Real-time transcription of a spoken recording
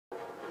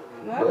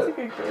That's a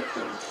good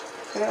question.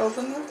 Can I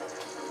open this?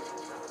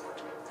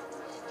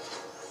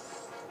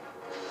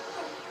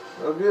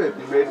 Oh good,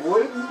 you made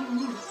wood.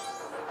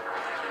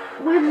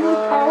 Wind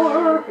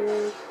power!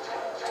 Okay.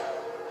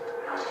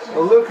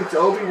 Oh look, it's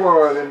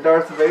Obi-Wan and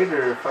Darth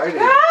Vader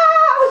fighting.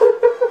 Ah!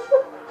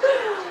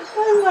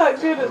 I'm not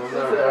good at this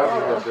at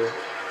all.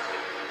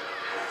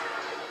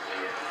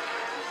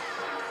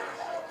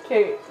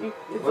 Okay, it's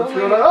what's only...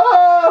 going on?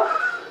 Oh!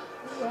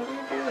 What are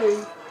you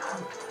doing?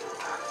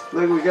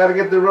 Look, we gotta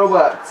get the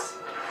robots.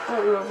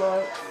 What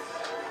robots?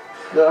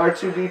 The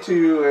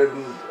R2-D2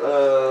 and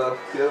the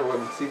other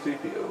one,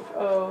 C-3PO.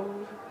 Oh,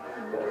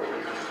 no.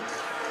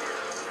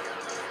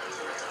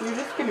 You're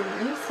just gonna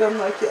use them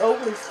like you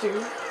always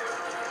do.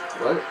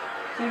 What?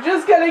 You're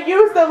just gonna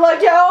use them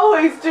like you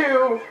always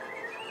do!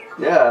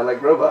 Yeah,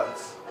 like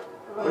robots.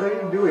 What are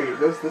you doing? It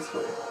goes this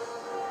way.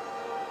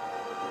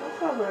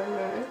 That's not very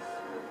nice.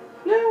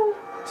 No.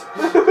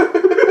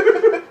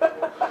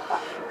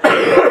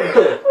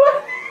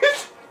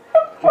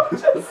 What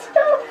just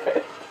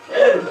happened? I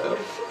don't know.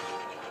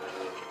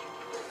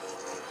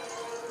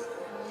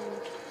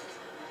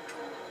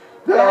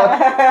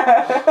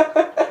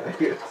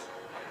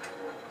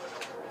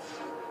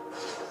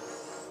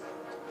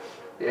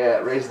 Yeah,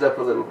 it raised up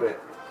a little bit.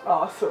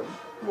 Awesome.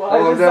 Why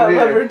Oh, does that down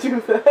here. lever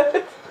do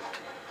that?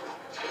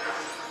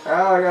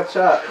 Oh, I got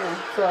shot.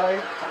 Oh, sorry.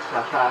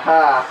 Ha ha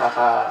ha ha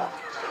ha.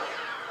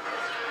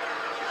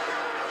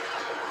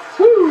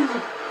 Woo!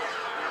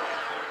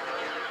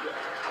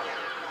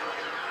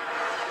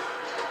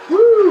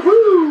 Woo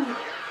woo!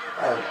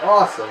 I'm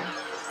awesome.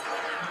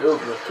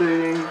 Building a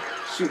thing,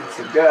 shooting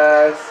some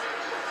guys.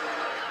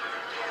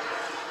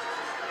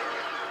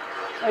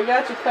 I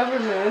got you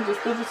covered, man.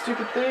 Just build a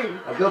stupid thing.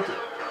 I built it.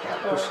 I'm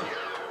pushing it.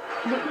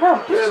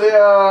 No. There they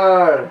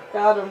are!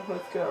 Got him.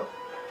 Let's go.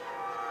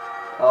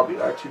 I'll be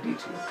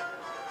R2-D2.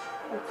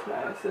 That's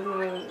nice,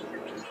 isn't it?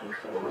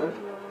 What?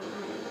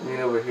 You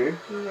mean over here?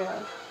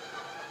 Yeah.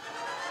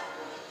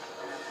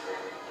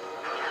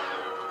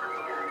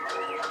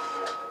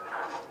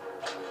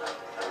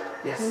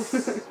 Yes.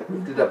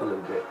 Moved it up a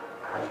little bit.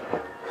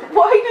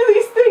 Why do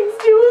these things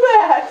do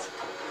that?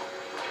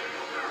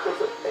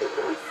 Doesn't make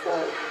any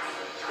sense.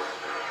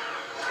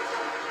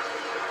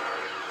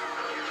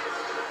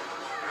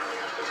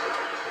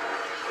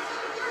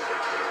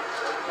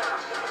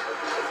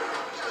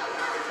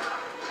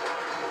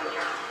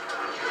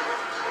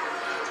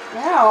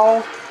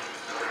 Ow.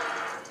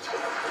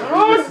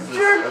 Oh,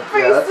 jerk faces!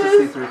 Yeah, that's a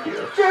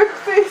C-3PO. Jerk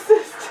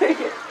faces, take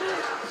it.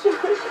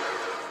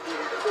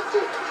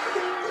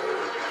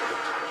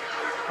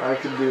 I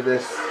can do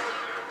this.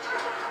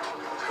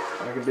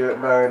 I can do it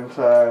 9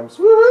 times.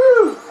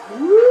 Woohoo!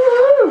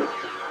 Woohoo!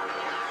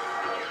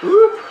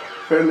 Woo!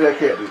 Apparently I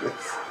can't do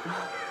this.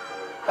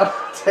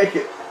 Oh, take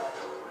it.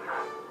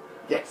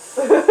 Yes.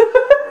 Up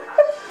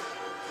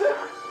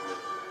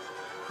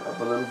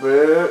a little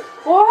bit.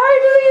 Why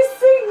do these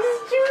things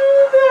do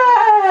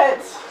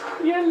that?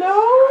 You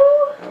know?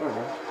 I don't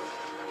know.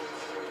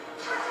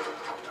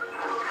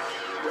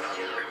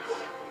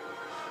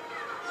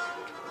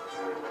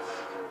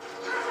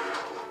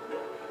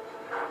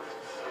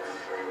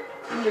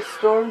 I'm the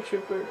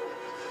stormtrooper.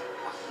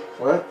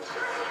 What?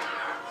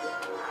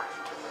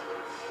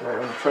 Right,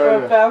 I'm Or trying a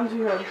to...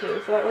 bounty hunter,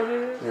 is that what it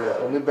is? Yeah,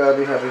 only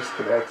bounty hunters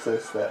can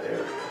access that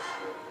area.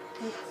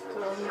 That's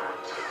dumb.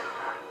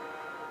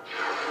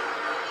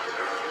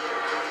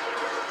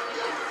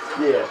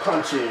 Yeah,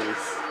 punches.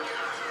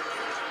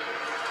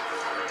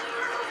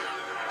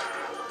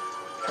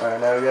 Alright,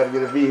 now we gotta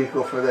get a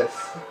vehicle for this.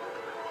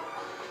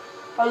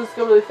 I'll just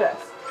go really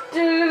fast.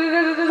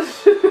 Yeah.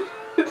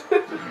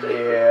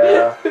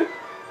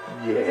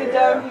 Yeah. Is it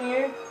down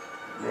here?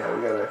 Yeah,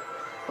 we gotta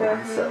Down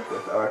hook this here? up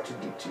with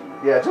R2-D2.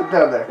 Yeah, jump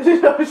down there.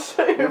 No,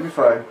 shut You'll your be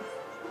fine.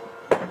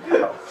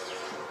 Oh.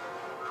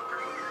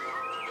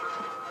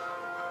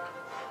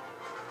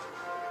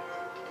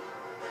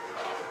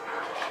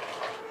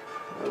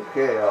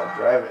 Okay, I'll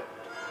drive it.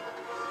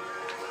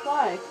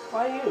 Why?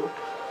 Why you?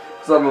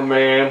 'Cause I'm a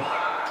man.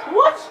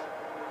 What?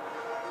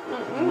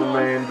 I'm a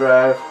man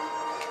drive.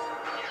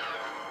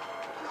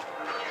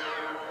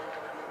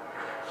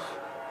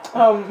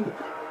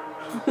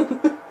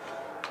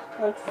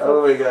 That's Out of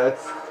the way, guys.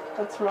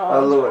 That's wrong.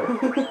 Out of the way.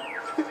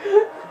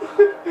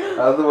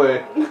 Out of the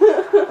way.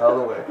 Out of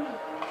the way.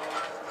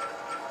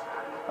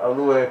 Out of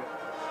the way.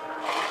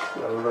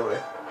 Out of the way.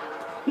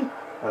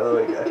 Out of the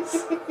way, guys.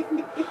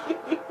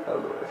 Out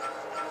of the way.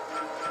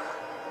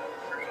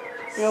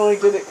 You only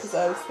did it because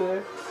I was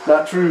there.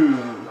 Not true.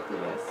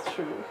 Yes,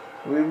 true.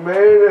 We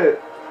made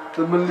it.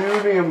 The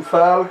Millennium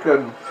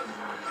Falcon.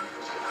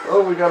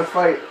 Oh, we gotta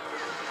fight.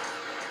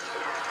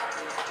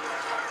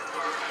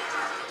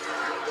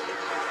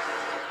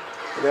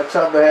 I got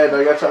shot in the head.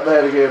 I got shot in the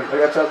head again. I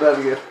got shot in the head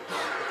again.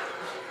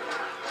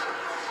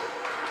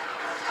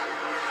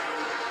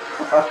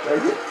 Ah,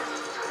 dang it.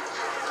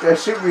 This guy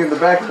shoot me in the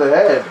back of the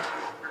head.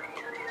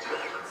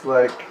 It's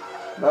like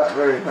not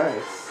very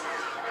nice.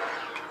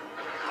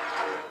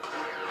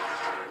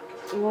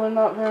 Well, Well,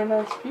 they're not very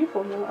nice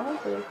people, no, are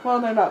they? Well,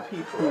 they're not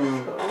people, I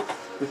suppose.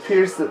 It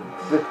appears that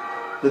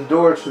the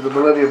door to the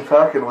Millennium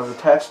Falcon was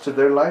attached to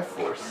their life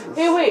forces.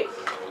 Hey, wait.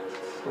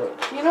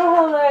 What? You know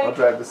how, like... I'll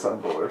drive this on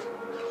board.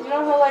 You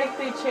know how, like,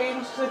 they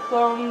changed the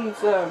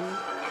clones,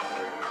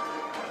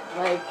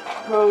 like,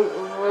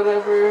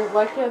 whatever.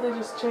 Why can't they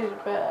just change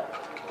it back?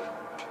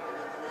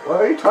 What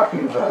are you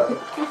talking about?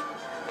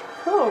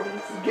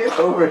 Clones. Get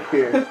over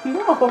here.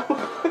 No.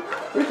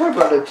 We're talking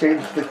about to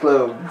change the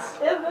clones.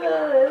 In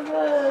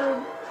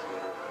the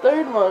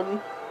third one.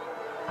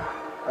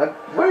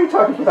 What are you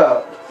talking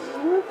about?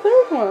 The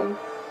third one.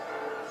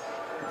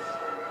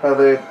 How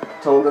they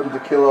told them to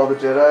kill all the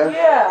Jedi?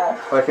 Yeah.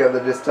 Why can't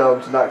they just tell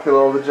them to not kill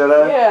all the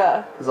Jedi?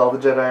 Yeah. Because all the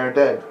Jedi are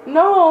dead.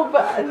 No,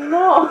 but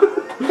no.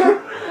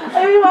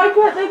 I mean, why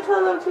can't they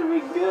tell them to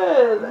be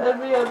good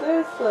and be on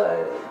their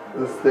side?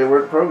 They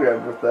weren't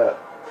programmed with that.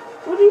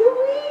 What do you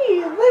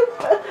mean?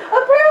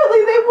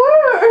 Apparently they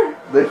were.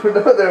 They were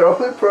no, they're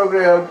only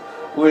programmed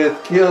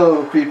with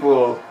kill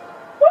people.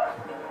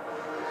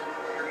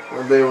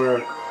 When they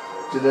were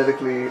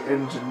genetically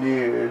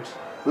engineered.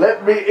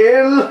 Let me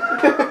in!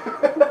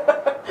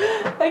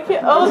 I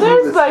can't. Oh,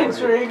 there's my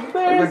drink.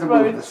 There's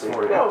my drink.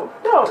 No,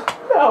 no,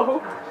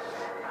 no.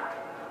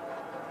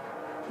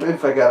 Maybe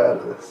if I got out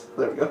of this.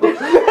 There we go. So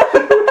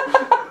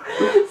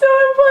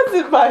it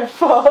wasn't my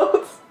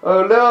fault.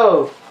 Oh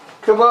no!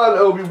 Come on,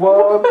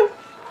 Obi-Wan!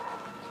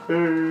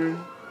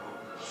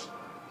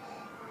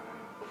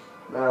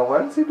 Now, why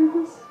does he do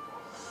this?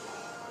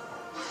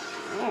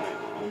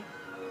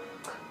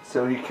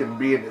 So he can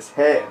be in his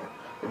head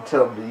and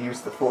tell him to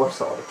use the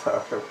Force all the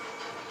time.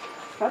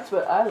 That's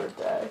what I would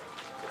die.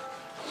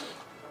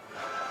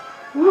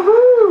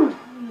 Woohoo!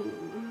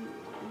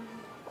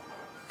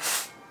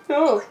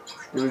 Oh.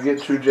 Did we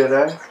get True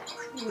Jedi?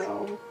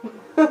 No.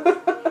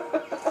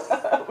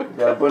 We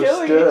got a bunch of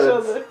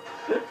studs.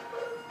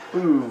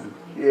 Boom.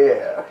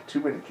 Yeah.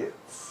 Too many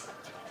kids.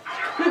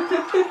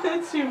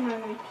 Too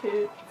many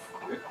kids.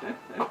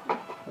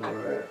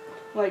 Alright.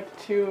 Like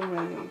too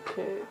many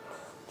kids.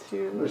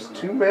 There's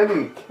too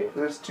many.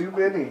 There's too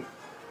many.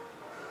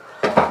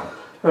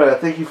 Alright,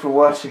 thank you for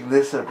watching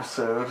this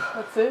episode.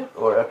 That's it?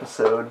 Or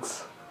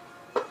episodes.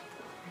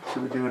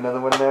 Should we do another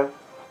one now?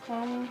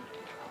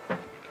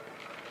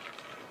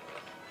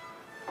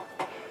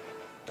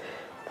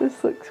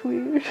 This looks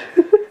weird.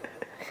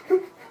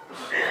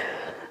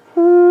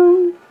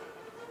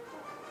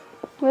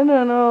 I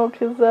don't know,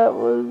 because that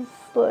was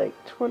like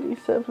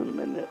 27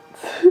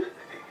 minutes.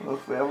 Well,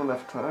 if we have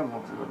enough time,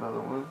 we'll do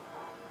another one.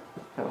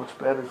 How much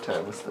battery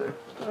time is there?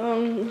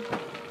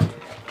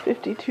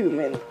 52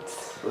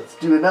 minutes. Let's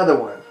do another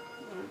one.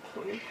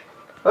 Okay.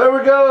 There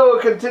we go!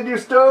 Continue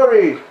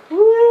story!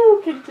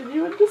 Woo!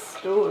 Continuing the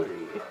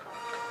story.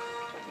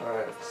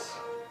 Alright.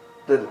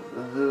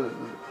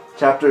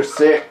 Chapter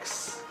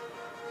 6.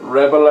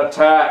 Rebel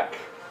Attack.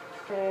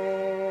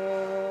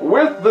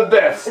 With the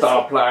Death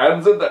Star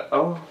plans and the...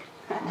 Oh.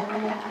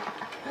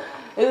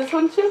 Is this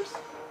one chips?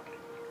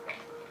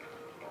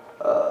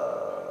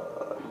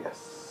 Yes.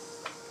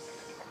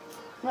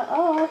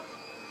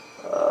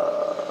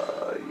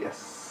 Yes.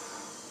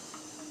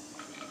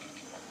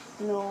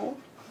 No.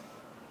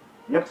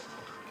 Yep.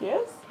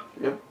 Yes?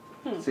 Yep.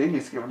 See,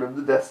 he's giving him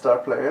the Death Star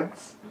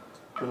plans.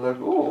 They're like,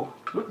 oh,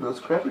 look at those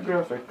crappy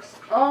graphics.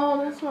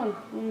 Oh, this one.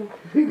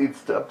 He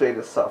needs to update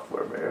his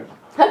software, man.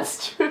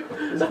 That's true.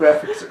 His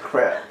graphics are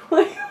crap.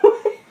 Like,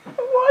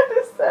 what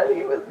is that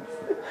even?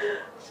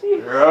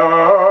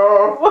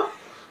 Yeah. What?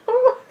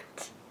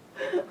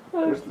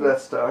 Here's the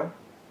Death Star.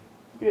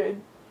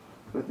 Good.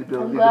 With the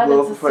ability I'm to glad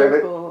blow it's up a a planet.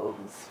 circle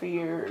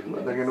sphere.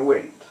 But they're gonna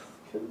wait.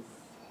 Because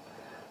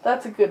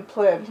that's a good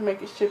plan, to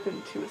make a ship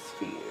into a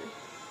sphere.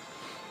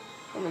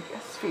 Or make a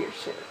sphere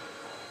ship.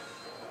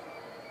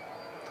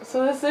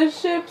 So this is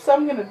ships,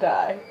 I'm gonna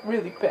die.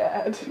 Really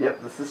bad.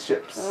 Yep, this is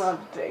ships. Oh,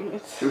 dang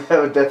it. Should we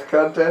have a death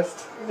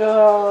contest?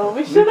 No,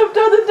 we should have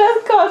done the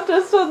death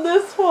contest on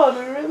this one.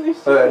 We really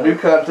should. Alright, new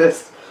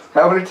contest.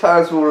 How many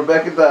times will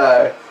Rebecca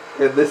die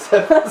in this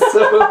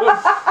episode?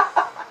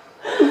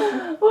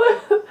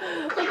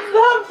 It's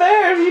not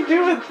fair if you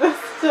do it this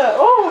time.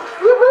 Oh!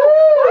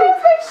 Why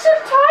is that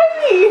shit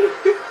tiny?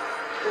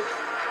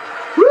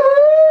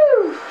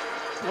 Woohoo!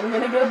 I'm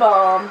gonna get a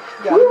bomb.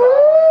 Got a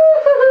bomb.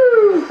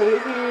 Put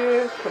it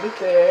here, put it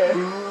there.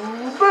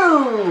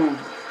 Boom!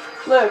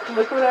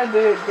 Look what I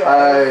did,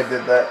 guys. I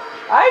did that.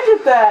 I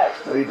did that.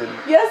 No, you didn't.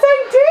 Yes, I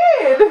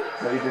did.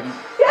 No, you didn't.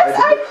 Yes,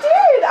 I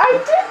did. I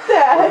did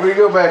that. When we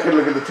go back and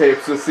look at the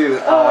tapes, you'll see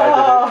that I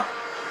did it.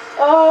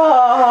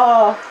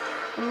 Oh,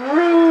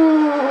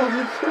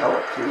 rude. I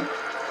want to.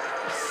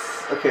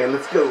 Okay,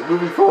 let's go.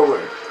 Moving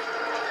forward.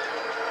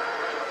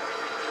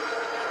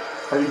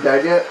 Have you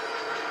died yet?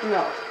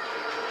 No.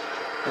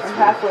 That's I'm weird.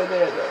 halfway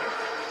there, though.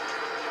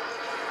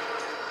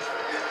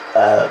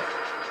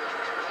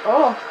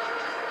 Oh.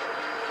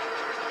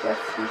 Yes.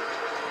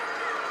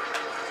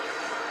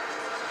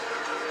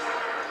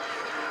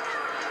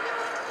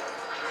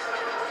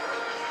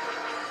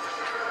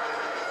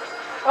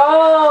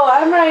 Oh,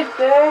 I'm right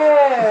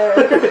there.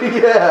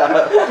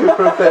 Yeah.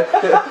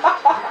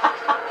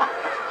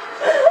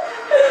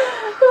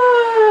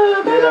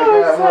 That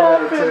always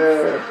happens. 10.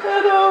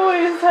 That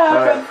always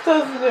happens,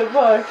 doesn't it,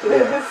 Marcus?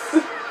 Yes.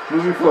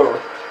 Moving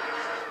forward.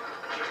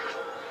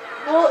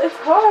 Well, it's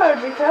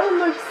hard. We kind of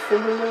look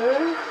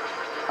similar.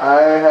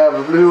 I have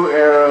a blue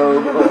arrow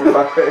over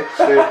my ship.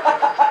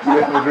 You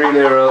have a green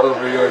arrow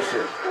over your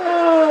ship.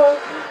 Oh,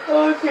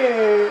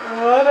 okay.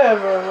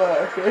 Whatever,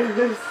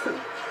 Marcus.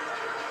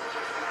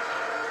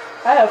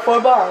 I have 4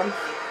 bombs.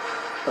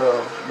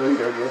 Oh, no, you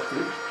don't get 3.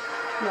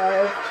 No,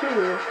 I have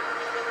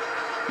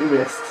 2. You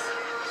missed.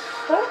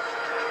 Shut up.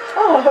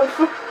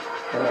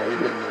 Alright, you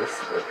didn't miss,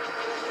 but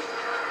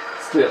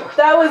still.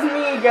 That was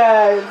me,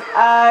 guys.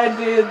 I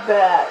did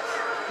that.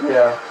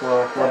 Yeah,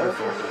 well,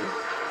 wonderful. A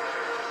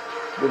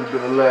little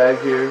bit of lag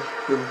here.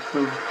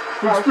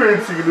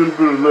 Experiencing a little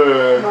bit of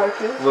lag.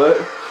 Marcus, What?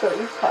 shut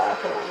your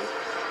pothole.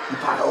 You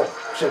pothole.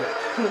 Shut it.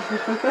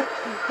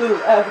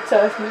 Little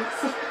advertisements.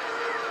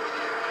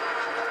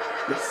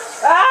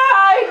 Yes. Ah,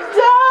 I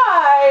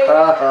died!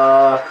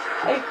 Uh-huh.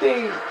 I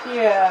think,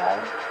 yeah.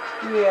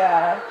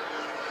 Yeah.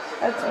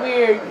 That's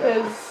weird,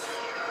 because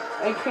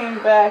I came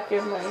back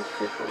and my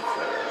ship was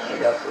there. I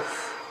got this.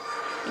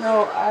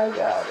 No, I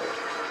got it.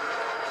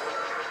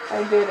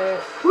 I did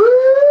it.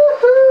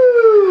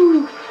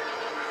 Woohoo!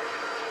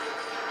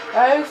 I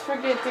always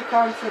forget to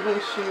constantly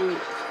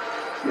shoot.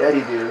 Yeah,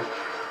 you do.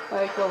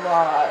 Like a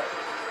lot.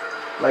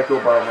 Like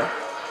Obama.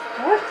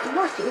 What?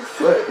 Marcus?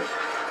 What?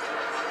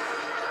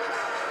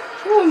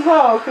 Oh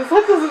no, because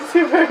that doesn't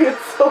seem very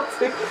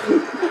insulting.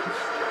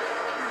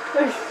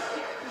 Like,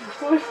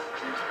 what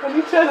are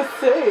you trying to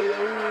say? I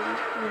mean,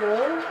 you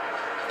know?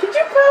 Could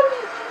you come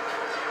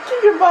get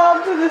your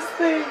mom to this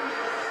thing?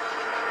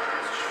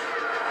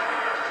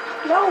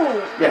 No.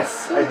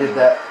 Yes, I did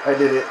that. I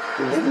did it.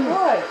 It was me.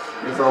 What?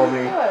 It was all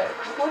me. What?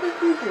 What did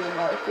you do,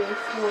 Marcus?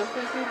 What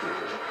did you do?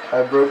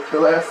 I broke the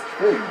last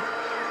thing.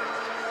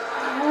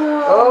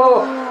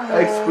 Oh! I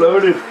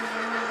exploded.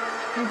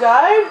 You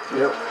died?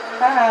 Yep.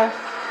 Haha.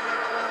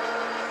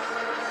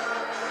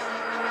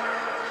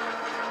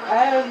 I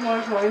have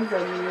more coins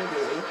than you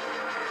do.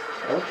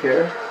 I don't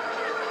care.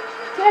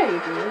 Yeah, you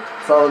do.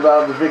 It's all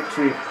about the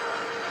victory.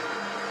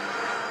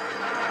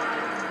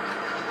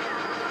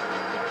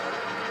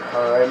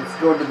 Alright, let's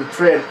go into the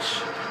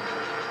trench.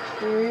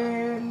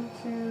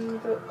 Into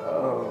the...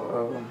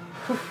 Oh,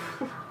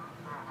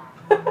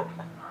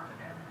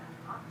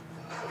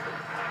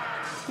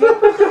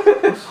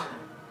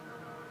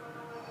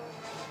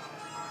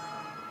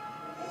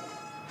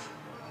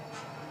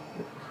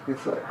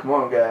 It's like, come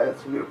on guys,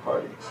 we're gonna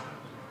party.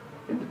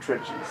 In the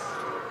trenches.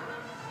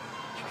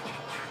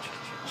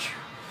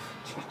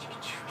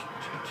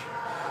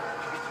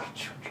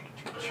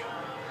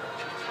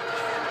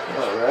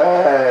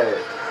 Alright.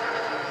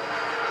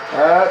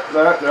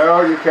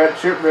 No, you can't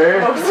shoot me.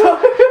 I'm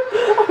sorry.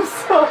 I'm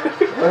sorry.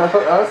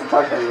 I wasn't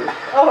talking to you.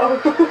 Oh. I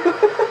was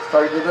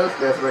talking to those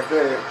guys right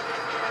there.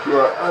 You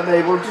are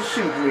unable to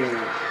shoot me.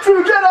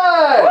 True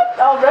Jedi! What?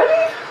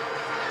 Already?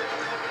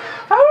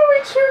 How are we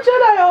true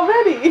Jedi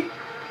already?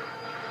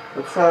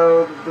 That's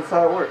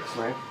how it works,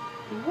 man.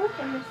 What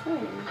are you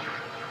saying?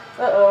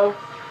 Uh-oh.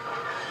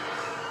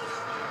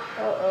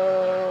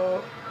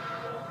 Uh-oh.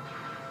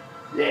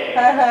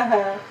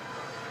 Yeah.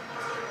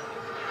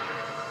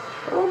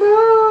 Oh no!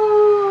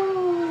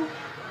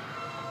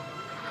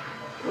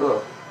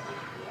 Ugh.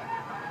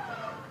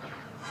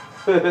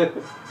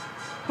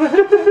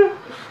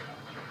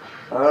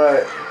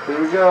 Alright, here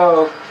we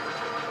go.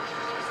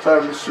 It's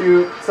time to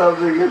shoot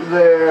something in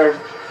there.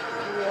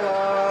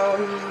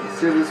 As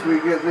soon as we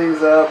get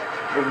these up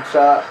and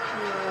shot.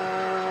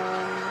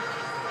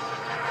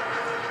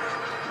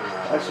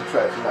 I should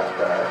try to not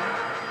die.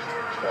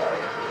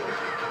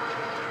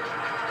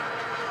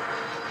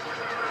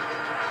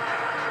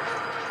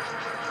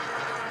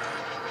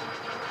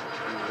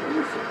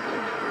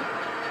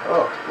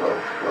 Oh,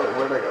 whoa,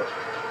 where'd I go?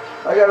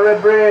 I got a red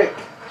brick!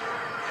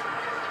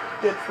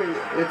 Good for you.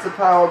 It's a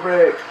power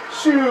brick.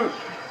 Shoot!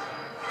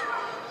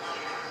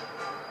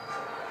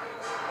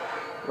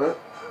 What?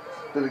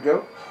 Did it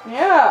go?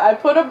 Yeah, I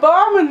put a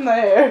bomb in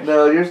there.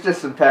 No, yours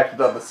just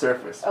impacted on the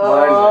surface.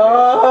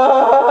 Oh,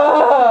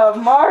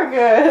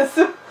 Marcus.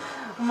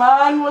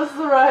 Mine was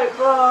the right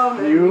bomb.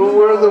 You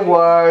were the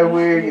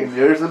Y-Wing and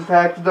yours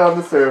impacted on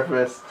the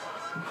surface.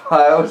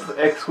 I was the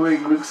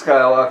X-Wing Luke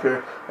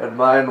Skywalker and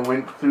mine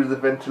went through the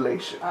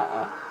ventilation.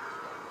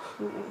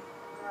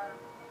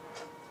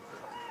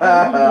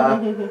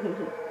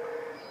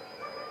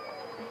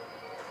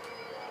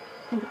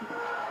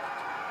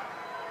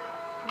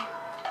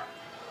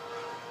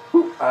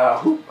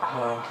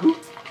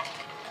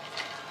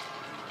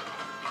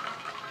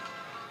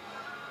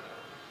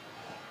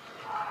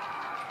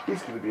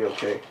 He's gonna be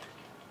okay.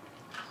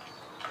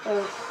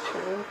 That's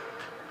true.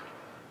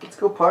 Let's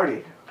go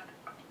party.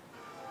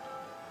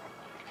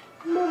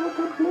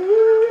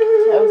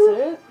 That was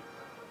it?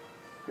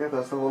 Yeah,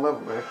 that's the whole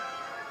level, man.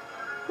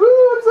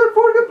 Woo! Episode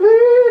 4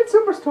 complete!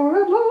 Superstore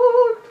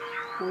unlocked!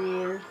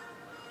 Weird.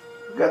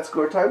 We got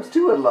score times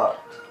 2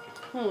 unlocked.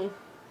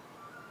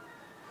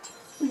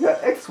 We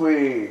got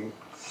X-Wing.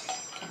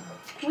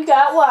 We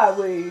got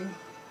Y-Wing.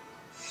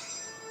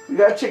 We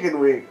got Chicken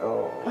Wing.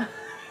 Oh.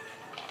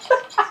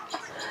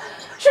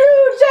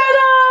 True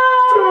Jedi!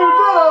 True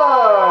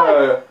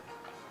Jedi!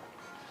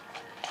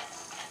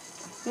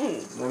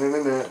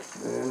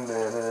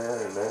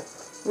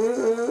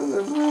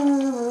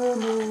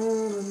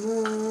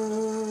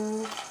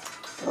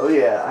 Oh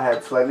yeah, I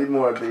had slightly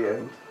more at the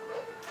end.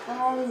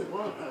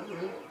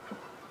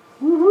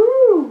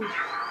 Woohoo!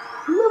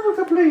 Level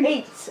complete!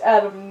 8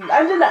 out of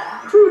 99.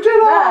 True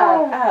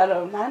Jedi! 9 out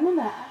of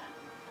 99.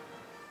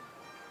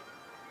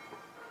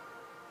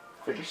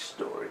 Finish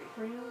story.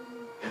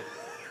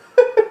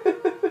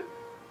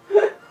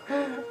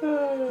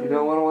 You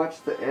don't want to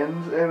watch the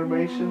end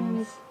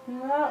animations?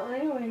 Not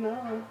really,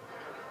 no.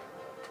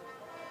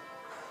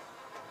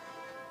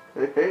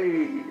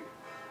 Hey.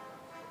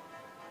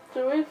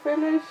 Did we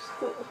finish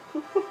the...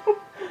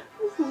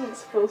 This isn't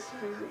supposed to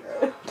be the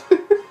end.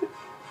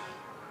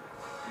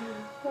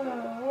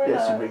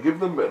 Yes, you may give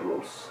them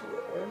medals.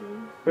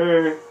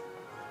 Hey.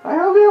 I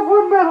only have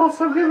 1 medal,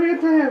 so give me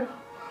it to him.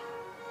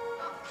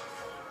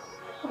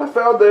 I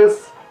found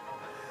this.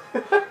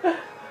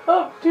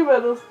 Oh, 2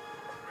 medals.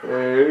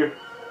 Hey.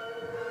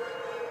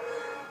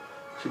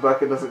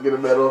 Chewbacca doesn't get a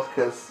medal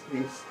because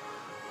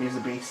he's a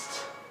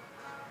beast.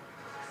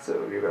 So,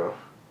 you know.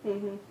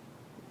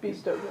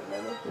 Beast don't get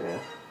medals. Yeah.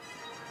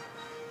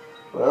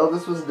 Well,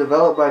 this was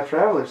developed by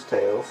Traveler's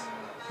Tales,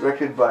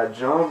 directed by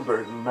John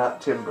Burton,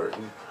 not Tim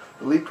Burton.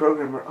 The lead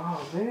programmer,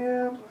 oh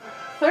man.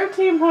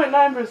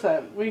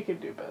 13.9%. We could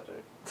do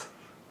better.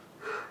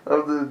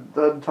 Of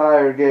the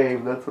entire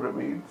game, that's what it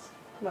means.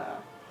 No.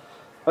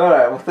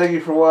 Alright, well thank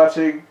you for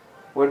watching.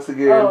 Once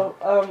again,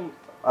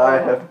 I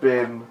have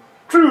been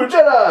True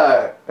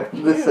Jedi!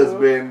 And this has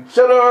been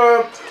Shut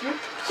Up!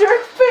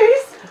 Jerk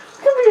face!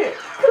 Come here!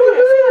 Come here!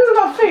 Say that to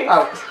my face!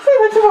 Out. Say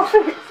that to my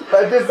face! I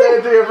did say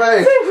it to your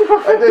face!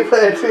 I did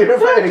say it to your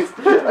face! I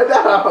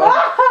know!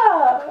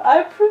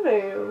 I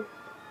prevail.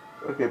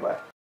 Okay, bye.